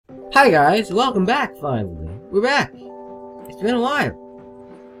Hi guys, welcome back finally. We're back. It's been a while.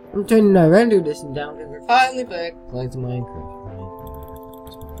 I'm turning my render distance down because we're finally back playing some Minecraft.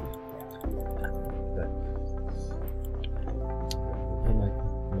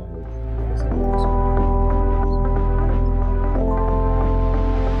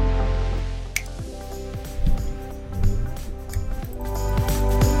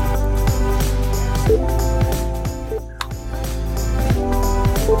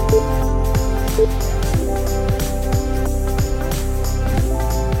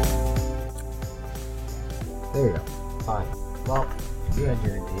 There we go. Fine. Well, you had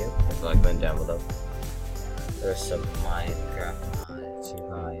your video. If I went down below. There's some Minecraft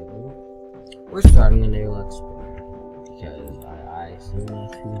survival. We're starting a new Let's Play because I seem to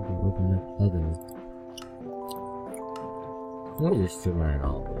be looking at other. Let me just turn it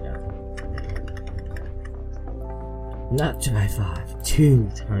all the way down. Not 2x5. Too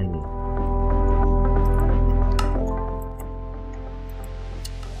tiny.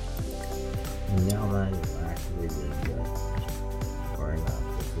 And now mine is actually really good. Or not,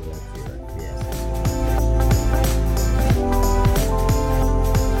 this is actually FPS.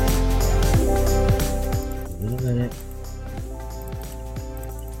 In a minute.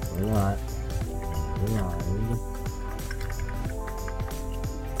 Or not. Or not.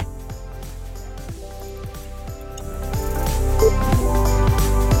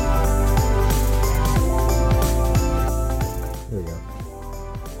 There we go.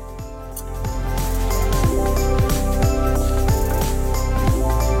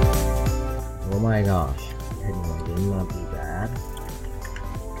 Oh my gosh, it did not be bad.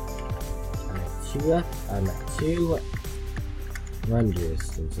 I'm at 2 run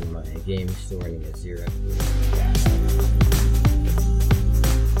distance and my game is still running at 0.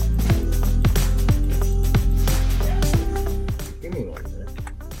 Give me 1 minute.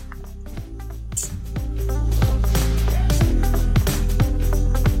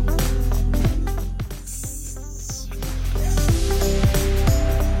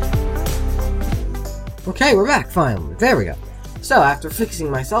 Okay, we're back finally. There we go. So after fixing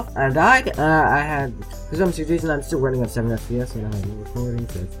myself, I died. I had, for some reason, I'm still running at 7 FPS and I'm recording.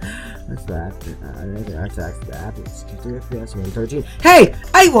 So that's that. That's that. It's 2 FPS and 113. Hey,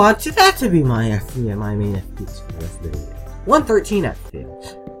 I want that to be my FPS, my main FPS for the rest of the video. 113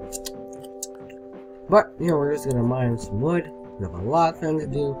 FPS. But you know, we're just gonna mine some wood. We have a lot of things to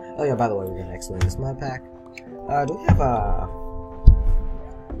do. Oh yeah, by the way, we're gonna explain this Modpack. Do we have a?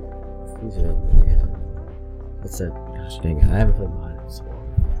 What's that? Gosh dang it, I haven't played mod in so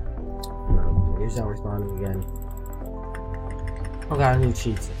long. Here's not responding again. Oh god, new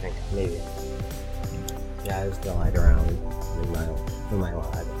cheats, I think. Maybe. Yeah, I just don't hide around in my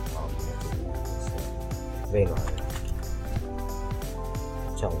live. They know how to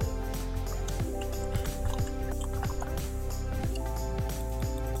tell me.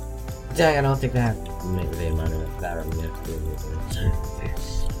 Dang, I don't think that maybe they might have that or we have to do it.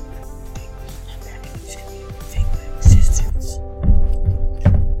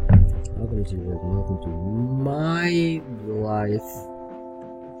 Welcome to my life,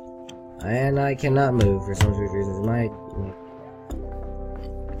 and I cannot move for some reasons.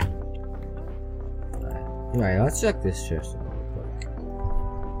 Alright, let's check this chest out real quick.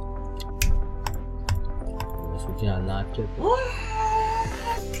 Unless we cannot not get.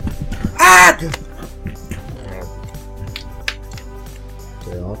 Ah!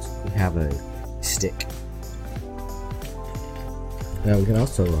 So we have a stick. Yeah, we can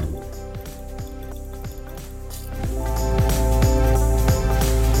also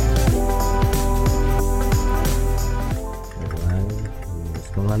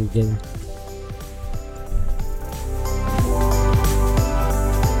again.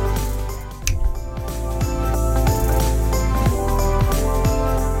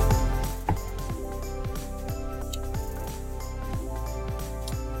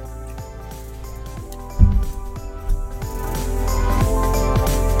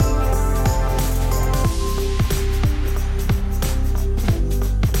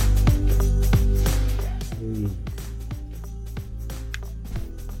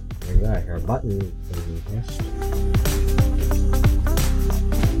 Our button is pushed.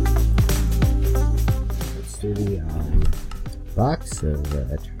 Let's do the box of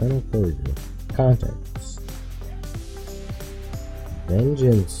eternal closure. Contents.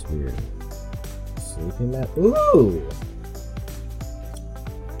 Vengeance Spear. Sleeping mat. Ooh!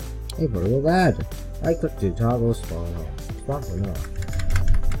 Hey, portable badge. I click to toggle spawn off. Spawn or not.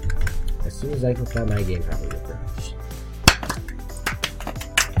 As soon as I click that, my game probably will crash.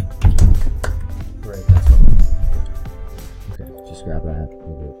 Great, that's all. Okay, just grab that.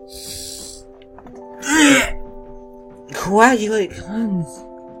 coagulate cleanse.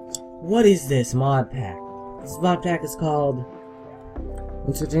 What is this mod pack? This mod pack is called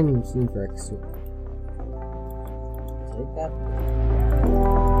Entertaining Sleep Extra. Take that.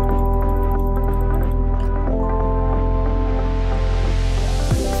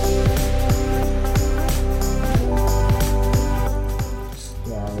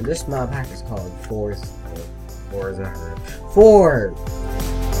 This mod pack is called Forza.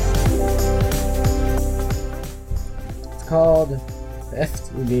 It's called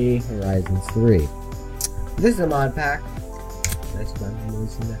FTB Horizons III. This is a mod pack. Next time I'm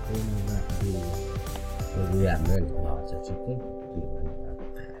releasing that thing, I'm not going to be that many mods that you think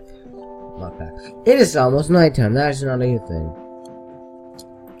mod pack. It is almost nighttime. That is not a good thing.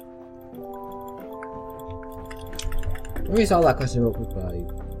 Let me solve that question real quick by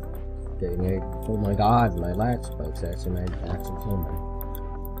getting a, oh my god, my lag spikes actually made actual filming.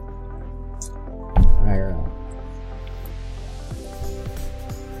 IRL.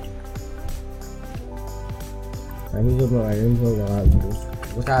 I need to go my info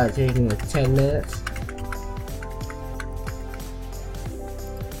without it taking like 10 minutes.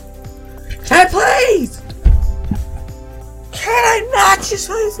 Can I please? Can I not just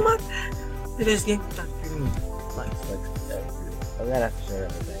play this much? It is game. I'm gonna have to show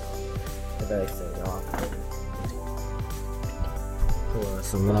everything off. I better say it off.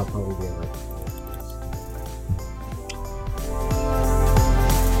 So then I'll probably be like.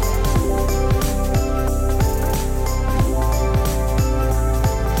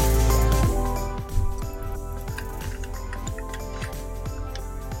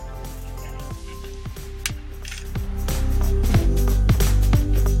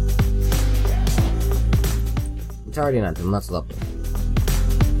 It's already not done. Let's look.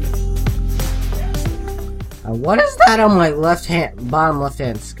 What is that on my bottom left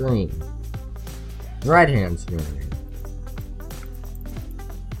hand screen? Right hand screen.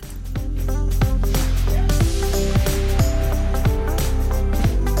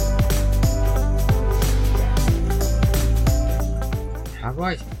 How do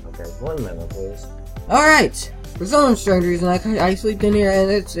I? Okay, 1 minute, please. All right. For some strange reason, I sleep in here, and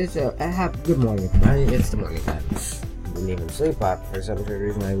good morning. It's the morning time. Didn't even sleep up. For some strange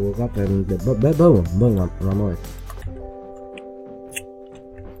reason, I woke up and boom, I'm awake.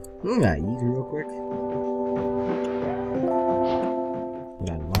 I'm gonna eat real quick.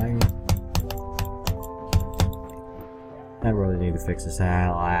 Got light. I really need to fix this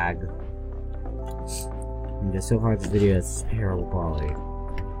lag. Because so far this video is terrible quality.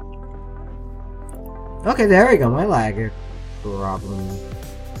 Okay, there we go. My lag problem.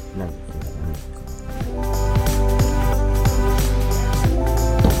 No.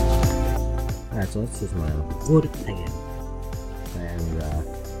 Alright, so let's use my wood again. And,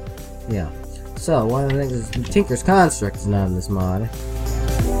 yeah. So, one of the things is Tinker's Construct is not in this mod.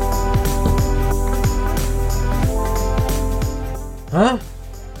 Huh?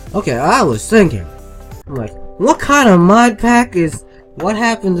 Okay, I was thinking. I'm like, what kind of mod pack is... What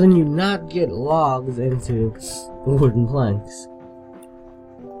happens when you not get logs into wooden planks?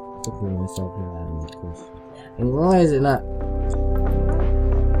 And why is it not?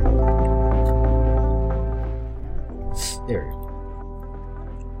 There.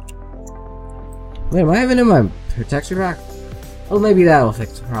 Wait, am I even in my texture pack? Oh, maybe that'll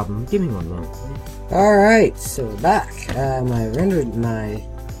fix the problem. Give me 1 moment, please. Alright, so we're back. My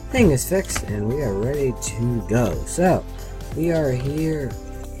thing is fixed, and we are ready to go. So, we are here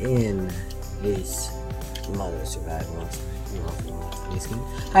in this Mother Survival.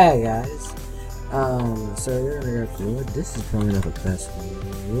 Hi guys. So we're gonna go through it. This is probably not the best one.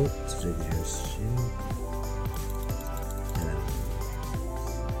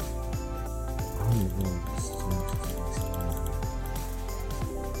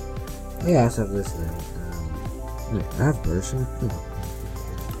 Yeah, I have this thing. Wait, I have version?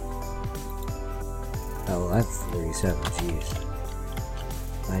 Oh, I have 47, jeez.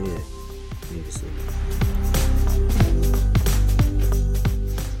 I need to sleep.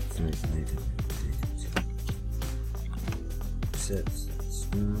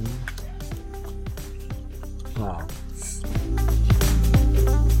 Wow.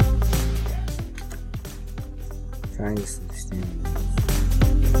 Trying to sleep standing.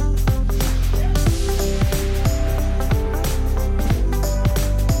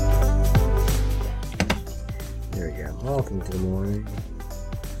 Welcome to the morning.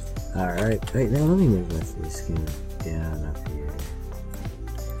 Alright, wait, now let me move my face skin down up here.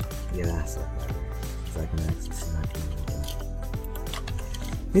 Yeah, that's not better. If I can access that.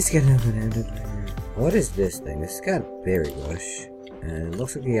 Let's get an ended there. What is this thing? This has got berry bush. And it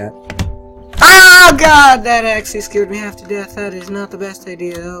looks like we got. Ah! Oh god, that actually scared me half to death. That is not the best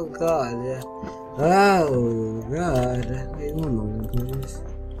idea. Oh god. Oh god. Wait one moment, please.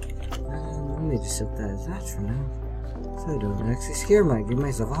 Let me just set that as that for now. So I don't actually scare myself, give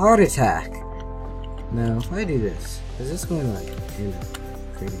myself a heart attack. Now, if I do this, is this going to like end up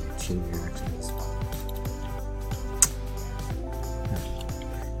creating a chain reaction to this spot?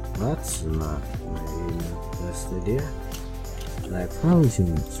 That's not maybe not the best idea. And I probably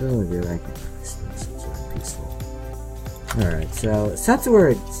shouldn't certainly do like it's sort of peaceful. Alright, so since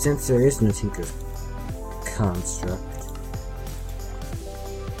there is no Tinker's construct,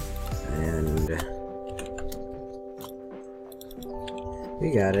 and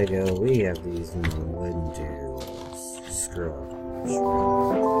we gotta go, we have these wooden tools. Scrub.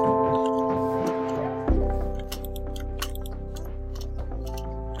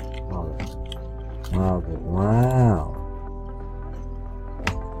 Oh, but wow.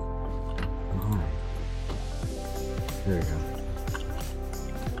 Alright. There we go.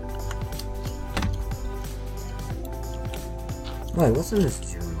 Wait, what's in this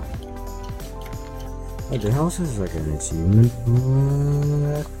journal? Oh, the house is like an achievement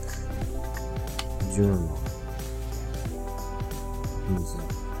book. Journal.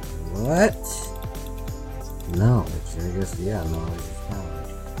 What? Knowledge. I guess, yeah, knowledge is power.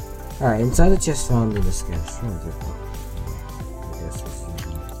 Alright, inside the chest found in the sketch. I guess this is...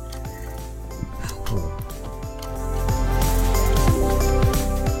 Oh.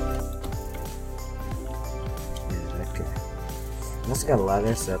 Yeah, that guy. Must have got a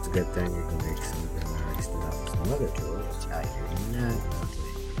ladder, so that's a good thing. You can make some good stuff. Some other tools. I do not want to.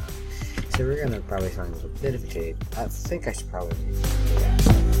 So we're gonna probably find a bit of a cave. I think I should probably make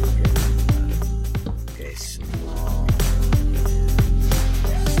okay, small.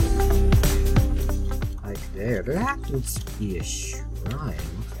 Like there happens to be a shrine.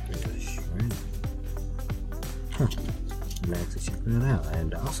 Looks like there's a shrine. Huh. I'm actually checking that out.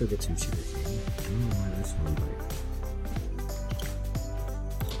 And also get some sugar cane. I don't know why this one breaks.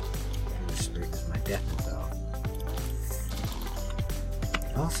 This breaks my death spell.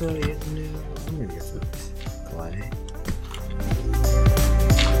 Also, you know, I'm gonna get some clay.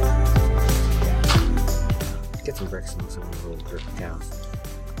 Get some bricks and some little brick cows.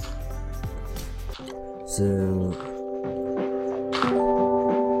 So,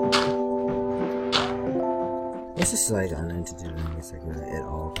 this is like an entity. I guess like it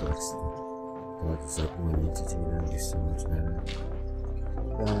all clicks. Like it's like one entity. That would be so much better.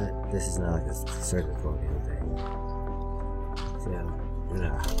 But this is not like a circuit coding thing. So, yeah.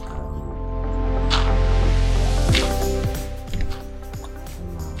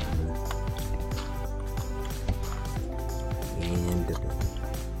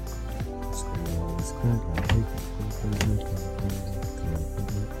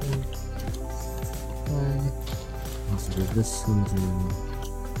 Also give this one to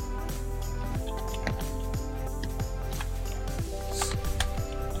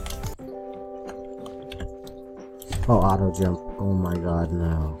oh, auto jump. Oh my god,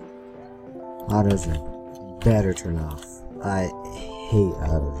 no. Auto jump. Better turn off. I hate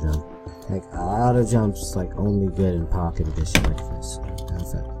auto jump. Like, auto jump's like only good in pocket edition like this.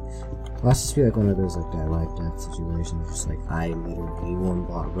 How's that? Watch this be like one of those like that life death situations. Just like I literally one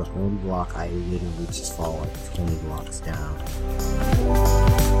block, I literally just fall like 20 blocks down.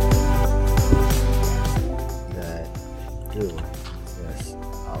 That ooh, this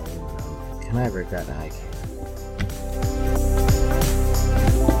aluminum. Can I break that? No, I can't.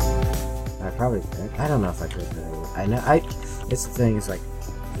 I don't know if I could. I know. It's the thing. It's like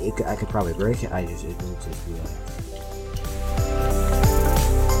I could probably break it. It would just be like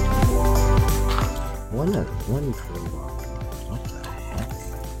one per block. What the heck?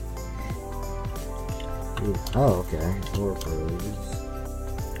 Yeah. Oh, okay. 4 pros.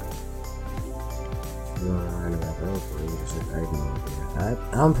 You want to learn about those pros? I have no idea.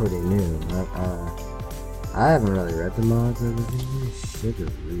 I'm pretty new. I haven't really read the mods or anything. Sugar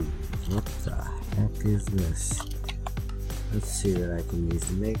read. What the heck is this? Let's see what I can use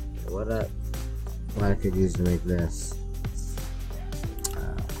to make. What I could use to make this.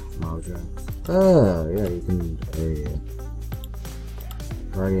 Mob drugs. Oh, yeah, you can.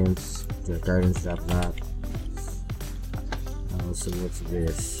 Guardians drop that. So what's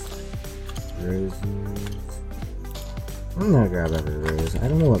this? Roses. I'm gonna grab every rose. I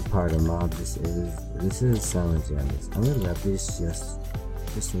don't know what part of mob this is. This is selling gems. I'm gonna grab these just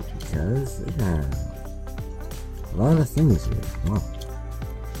because. Yeah. A lot of things here. Wow.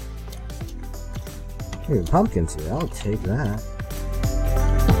 Hey, pumpkins here. I'll take that.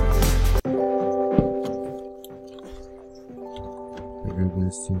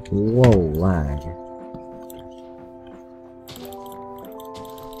 Whoa, lag.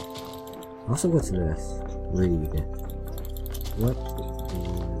 Also, what's this? Read. What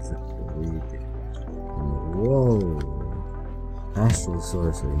is read? Whoa. Astral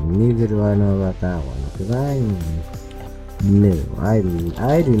sorcery. Neither do I know about that one. Because I'm new.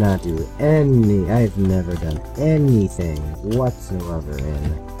 I do not do any. I've never done anything whatsoever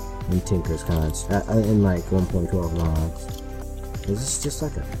in Tinker's Cons. In like 1.12 mods. Is this just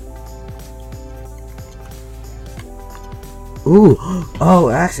like a... Ooh! Oh,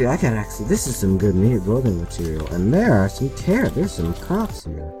 actually, I can actually... This is some good building material. And there are some there's some crops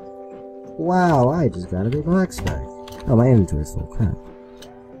here. Wow, I just got a big black spec. Oh, my inventory's full. Crap.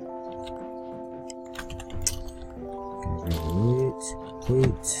 Okay,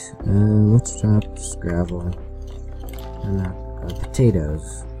 wheat. What's top? Just gravel. And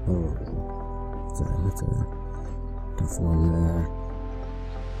potatoes. Oh. What's a tough one there.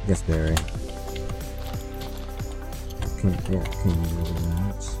 I guess berry. Can't that.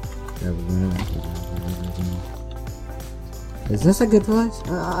 Is this a good place?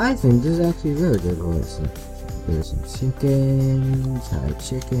 I think this is actually a very good place. There's some chickens, high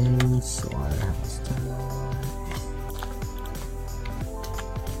chickens, slaughterhouse time.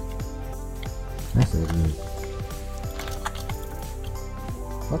 That's it.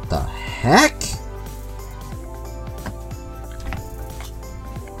 What the heck?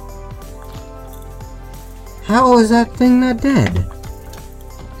 How is that thing not dead?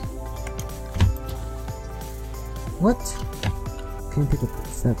 What? Can't pick up the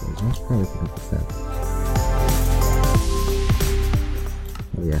feathers. Let's probably pick up the feathers.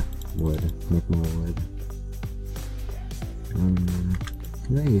 Oh yeah, wood. Make more wood.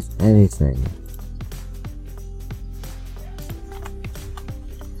 Can I use anything?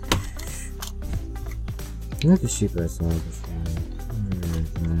 I like the sheep I saw before.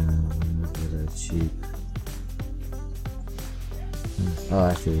 Where is that sheep? Oh,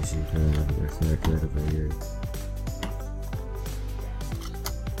 actually, the sheep are right over here.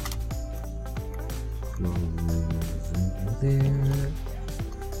 There.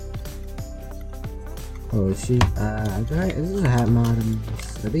 Oh, sheep. Is this a hat mod?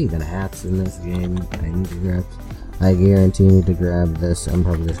 Are there even hats in this game? I need to grab. I guarantee you to grab this. I'm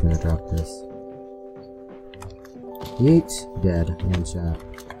probably just gonna drop this. Yeet. Dead. One shot.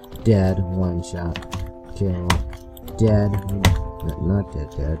 Dead. One shot. Kill. Dead. Not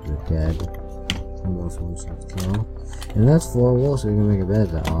dead, but dead. Almost one shot kill. And that's 4 wolves, so we can make a bed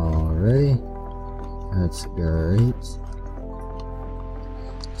already. That's great.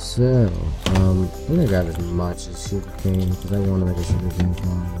 So, I'm gonna grab as much as sugarcane because I want to make a sugarcane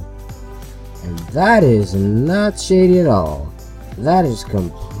farm. And that is not shady at all. That is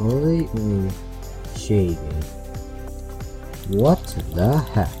completely shady. What the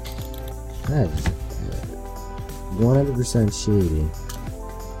heck? That is 100% shady.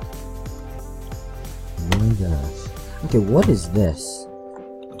 Oh my gosh. Okay, what is this?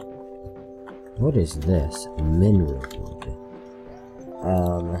 What is this? Mineral wood.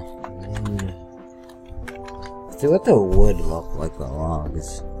 See what the wood look like, the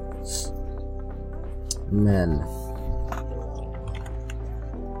logs. Men.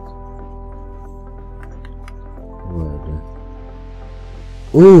 Wood.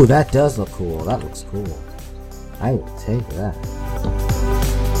 Ooh, that does look cool. That looks cool. I will take that.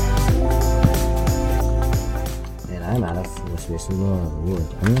 And I'm out of floor space for more wood.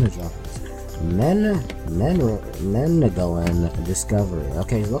 I'm gonna drop this. Menegolan Discovery.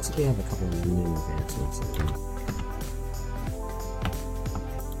 Okay, it looks like we have a couple of new advancements.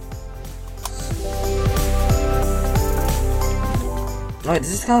 Alright,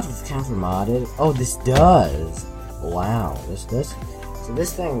 does this count for modded? Oh, this does! Wow, this so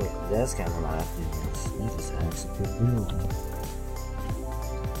this thing does count for modded. That is actually pretty cool.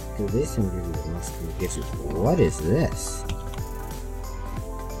 Because this thing must be gifted. What is this?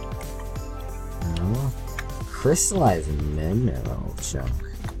 Crystallized mineral chunk.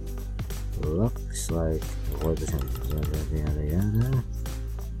 Looks like yada yada.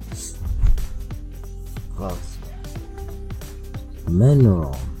 Close.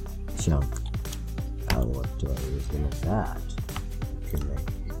 Mineral chunk. Oh, what do I use to make that? Can make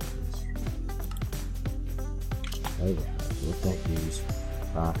what that use?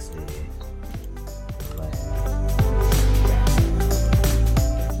 Foxy.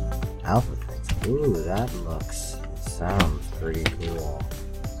 Alpha. Ooh, that sounds pretty cool.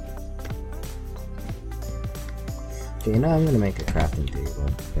 Okay, now I'm gonna make a crafting table.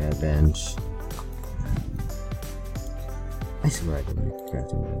 Bad bench. I swear I didn't make a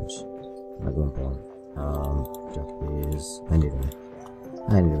crafting bench. At one point. Drop these. I need them.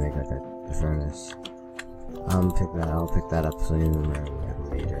 I need to make like a furnace. I'll pick that up soon or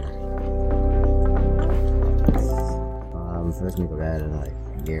later. First make a bed and like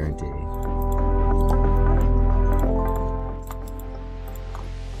guarantee.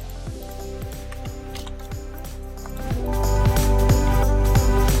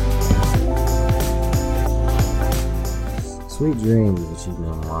 Sweet dreams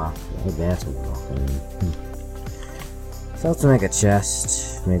achievement unlocked. Advancement unlocked. So I'll have to make a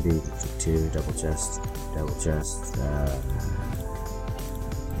chest, maybe 2 double chest.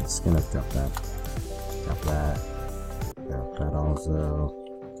 Just gonna drop that also.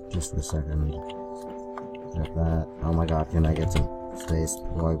 Just for a second. Drop that. Oh my god, can I get some space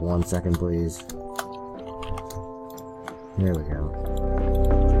for like 1 second, please? Here we go.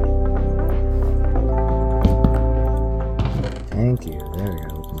 Thank you. There we go.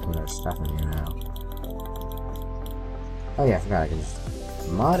 We can put our stuff in here now. Oh yeah, I forgot I can just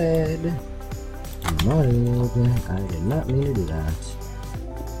modded. I did not mean to do that.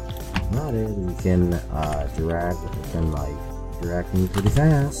 Modded. We can drag me pretty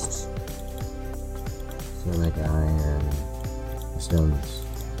fast. So make iron stones.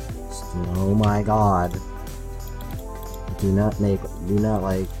 Oh my god. Do not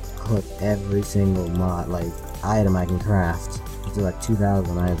like click every single item I can craft. There's like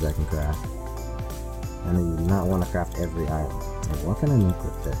 2,000 items I can craft. And I do not want to craft every item. Like, what can I make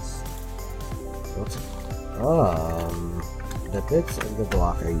with this? What's the bits of the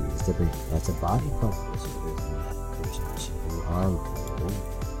block are used to that's a body part. Harmful.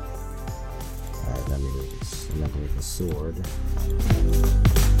 Alright, let me make this. I'm gonna make a sword.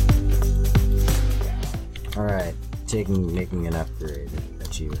 Alright, making an upgrade.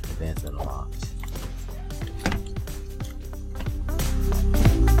 Achievement advancement unlocked.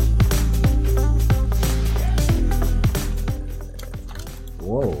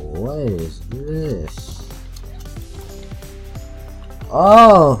 Whoa, what is this?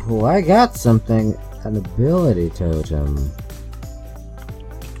 Oh, I got something. An ability totem.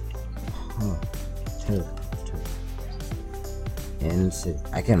 Huh. Totem. End city.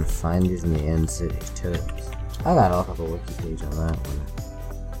 I can find these in the end city. Totems. I gotta look up a wiki page on that one.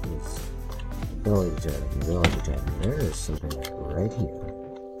 Yes. Ability totem. There is something right here.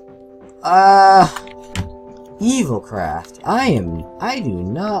 Evilcraft. I do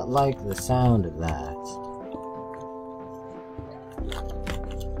not like the sound of that.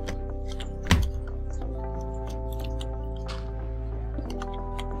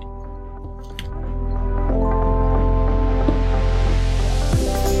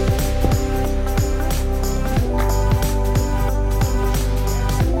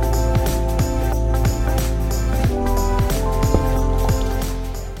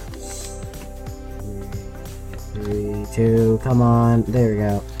 Come on, there we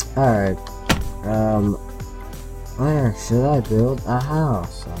go. Alright. Where should I build a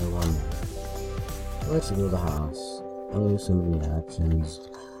house? I wonder. Let's build a house. Oh, so many options.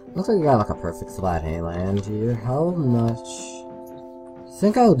 Looks like you got like a perfect flat land here. How much? I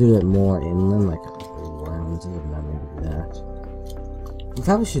think I'll do it more inland, like around here, but I'm gonna do that. You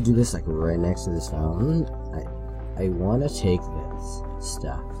probably should do this like right next to this fountain. I want to take this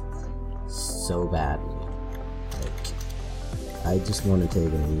stuff so badly. I just want to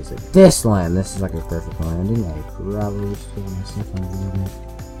take it and use it. This land! This is like a perfect landing. I probably should put my stuff on it.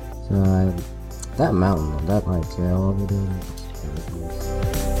 So, that mountain, that like trail over there.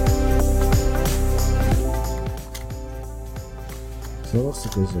 So it looks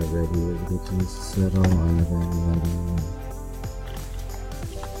like there's a red here. We get to settle on the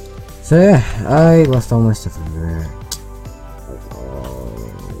So yeah, I left all my stuff over there.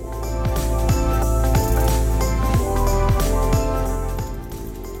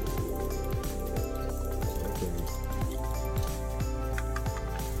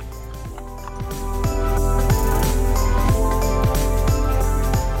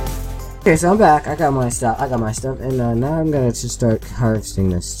 Okay, so I'm back. I got my stuff, and now I'm gonna just start harvesting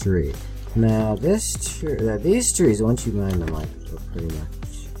this tree. Now, these trees, once you mine them, like pretty much,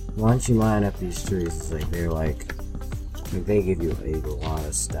 once you line up these trees, it's like they give you a lot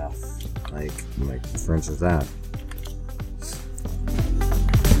of stuff. Like for instance, that.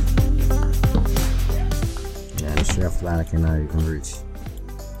 Yeah, just straight off the bat, I cannot even reach.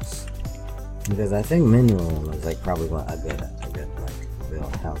 Because I think mineral is like probably what I get like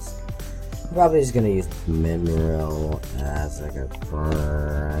build a house. I'm probably just gonna use mineral as like a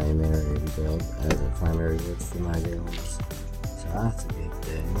primary build, for my builds. So that's a good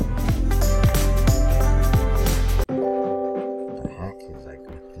thing. What the heck is like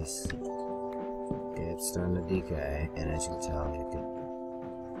this? Okay, it's starting to decay, and as you can tell,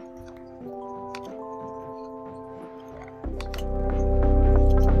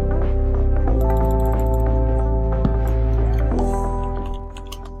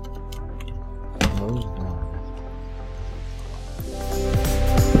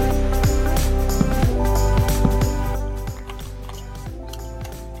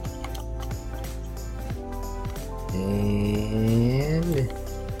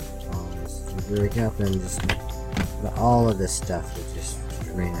 this stuff that just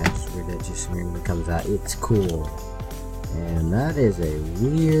randomly comes out. It's cool. And that is a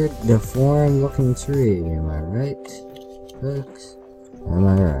weird, deformed looking tree. Am I right, folks? Am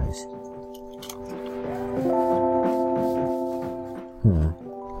I right? Huh.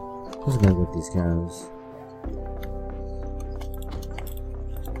 Who's gonna get these cows?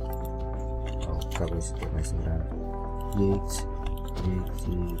 Oh, probably should get myself down. Yeet.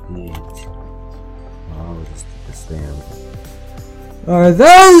 Oh, just a spam. Are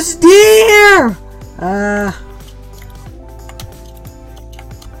those deer?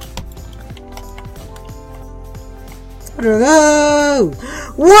 What are those?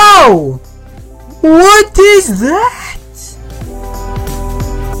 Whoa! What is that?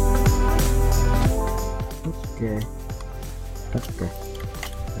 Okay.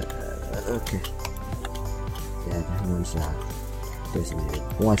 Okay. Dead. One shot. Decimated.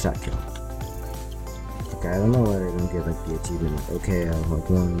 One shot kill. Okay, I don't know why I didn't get like the achievement. Okay, like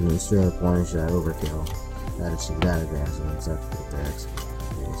instead of one shot overkill. That is awesome. Except for the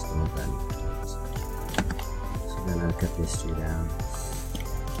So then I'll cut this tree down.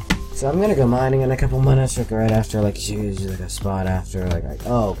 So I'm gonna go mining in a couple minutes, like right after, like usually like a spot after, like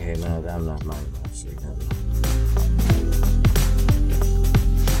oh okay, no, I'm not mining actually.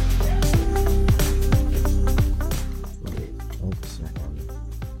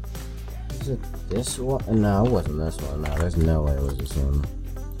 This one? No, it wasn't this one. No, there's no way it was this one.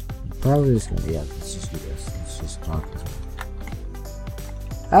 Probably just gonna be, yeah, let's just do this. Let's just talk this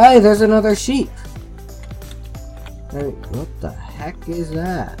one. Hey, there's another sheep! Hey, what the heck is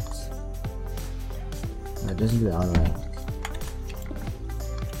that? That doesn't do the automatic.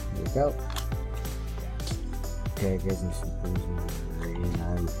 There we go. Okay, guys, I'm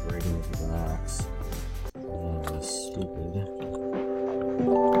breaking with the axe. Oh, stupid.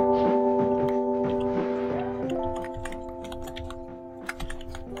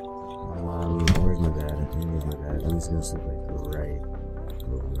 Where's my dad? I'm just gonna sleep like right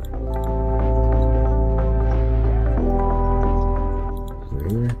over.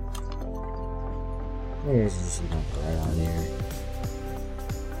 Here? There's just something right on here.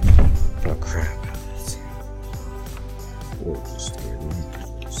 Oh crap. Oh, just scared me.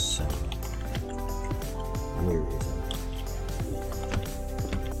 So. Where is it?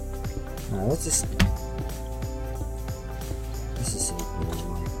 Let's just. This is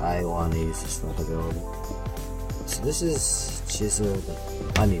something like I want to use this for the build. So this is chiseled,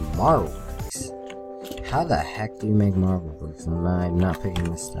 marble bricks. How the heck do you make marble bricks? I'm not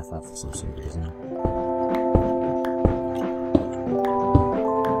picking this stuff up for some sort of reason.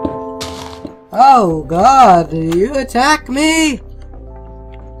 Oh god, did you attack me?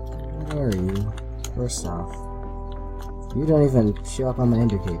 What are you? First off, you don't even show up on my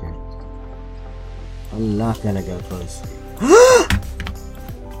indicator. I'm not gonna go close to you.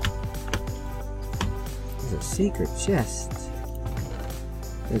 There's a secret chest.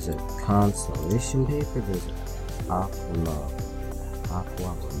 There's a constellation paper. There's an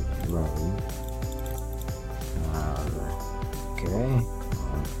aquamarine. Okay.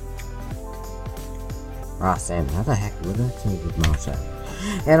 Raw salmon. How the heck would that take with mouth shot?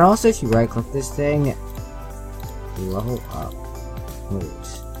 And also, if you right click this thing, level up. Wait.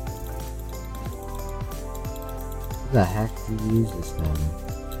 How the heck do you use this thing?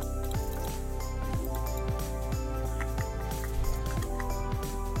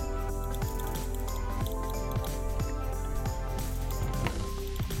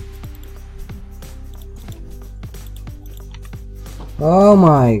 Oh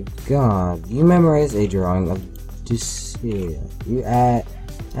my god, you memorize a drawing of Dysia. You add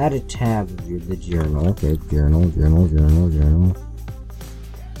a tab of the journal. Okay, journal.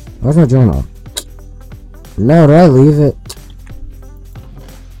 Where's my journal? No, did I leave it?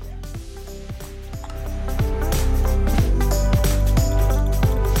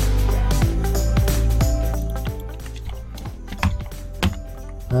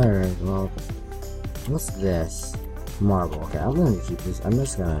 Alright, well, what's this? Marble. Okay, I'm gonna keep this. I'm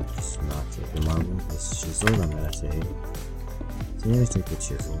just gonna not take the marble. This chisel, I'm gonna take. So I'm gonna take the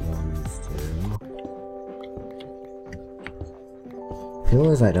chisel ones too.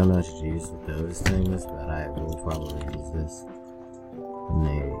 Pillars, I don't know what to use with those things, but I will probably use this in a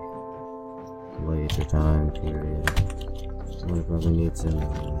later time period. I'm gonna probably need some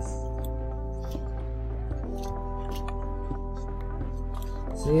of this.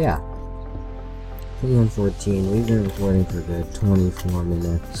 So yeah. 1:14. We've been recording for a good 24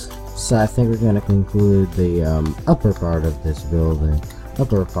 minutes. So I think we're gonna conclude the upper part of this building. We're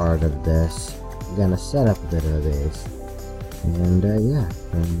gonna set up a bit of a base. And yeah,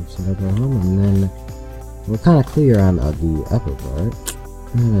 set up our home, and then We're kind of clear on the upper part.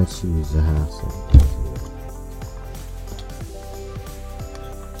 I'm gonna choose the hassle.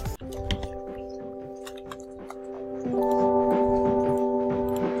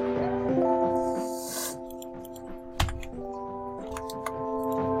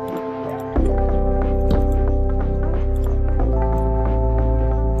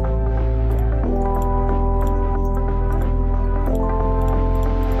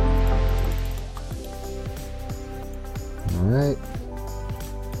 Alright.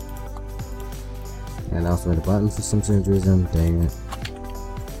 And I also made a button for some strange reason. Dang it.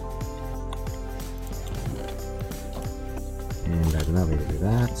 And I did not mean to do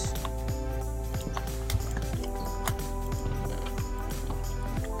that.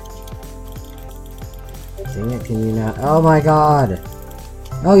 Dang it, can you not? Oh my god!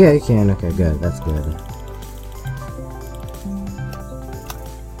 Oh yeah, you can. Okay, good. That's good.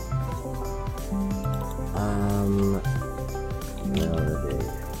 Melody.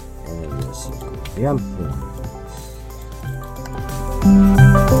 And this is jump.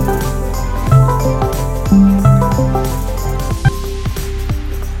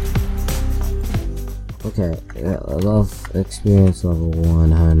 Okay, I love experience level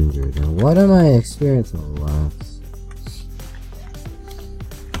 100. And what am I experience level at?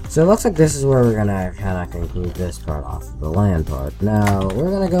 So it looks like this is where we're gonna kinda conclude this part off, the land part. Now, we're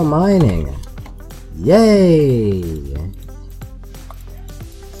gonna go mining. Yay!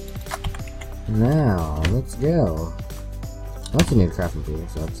 Now, let's go. I also need a crafting table,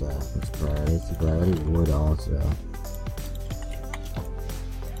 so that's priority. It's priority. Wood also.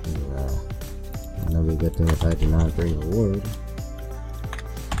 That'll be a good thing if I do not bring the wood.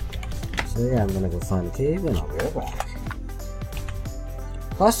 So yeah, I'm gonna go find the cave and I'll be right back.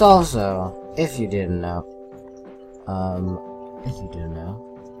 Plus also, if you didn't know,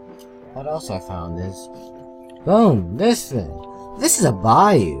 what else I found is, boom, this thing. This is a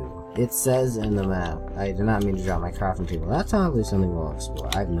bayou. It says in the map. I did not mean to drop my crafting table. That's probably something we'll explore.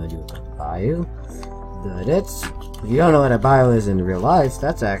 I have no idea what a bayou, but it's, if you don't know what a bayou is in real life,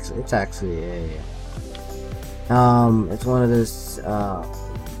 it's actually a, it's one of those,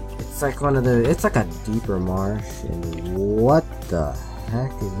 it's like a deeper marsh, and what the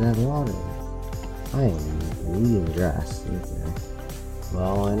heck is that water? I am eating grass. Okay.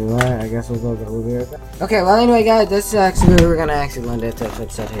 Well, anyway, I guess we'll be right back. Okay, well, anyway, guys, this is actually where we're gonna actually land it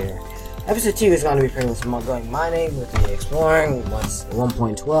episode here. Episode 2 is gonna be pretty much going mining, with me exploring what's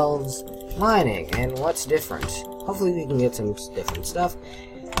 1.12's mining, and what's different. Hopefully we can get some different stuff.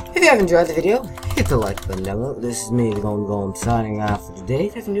 If you have enjoyed the video, hit the like button down below. This is me going signing off for today.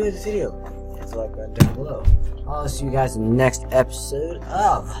 If you enjoyed the video, hit the like button down below. I'll see you guys in the next episode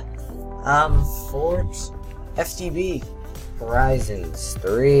of FTB Horizons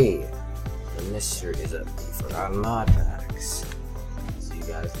 3. The mysteries of the forgotten mod packs. See you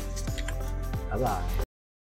guys next time. Bye bye.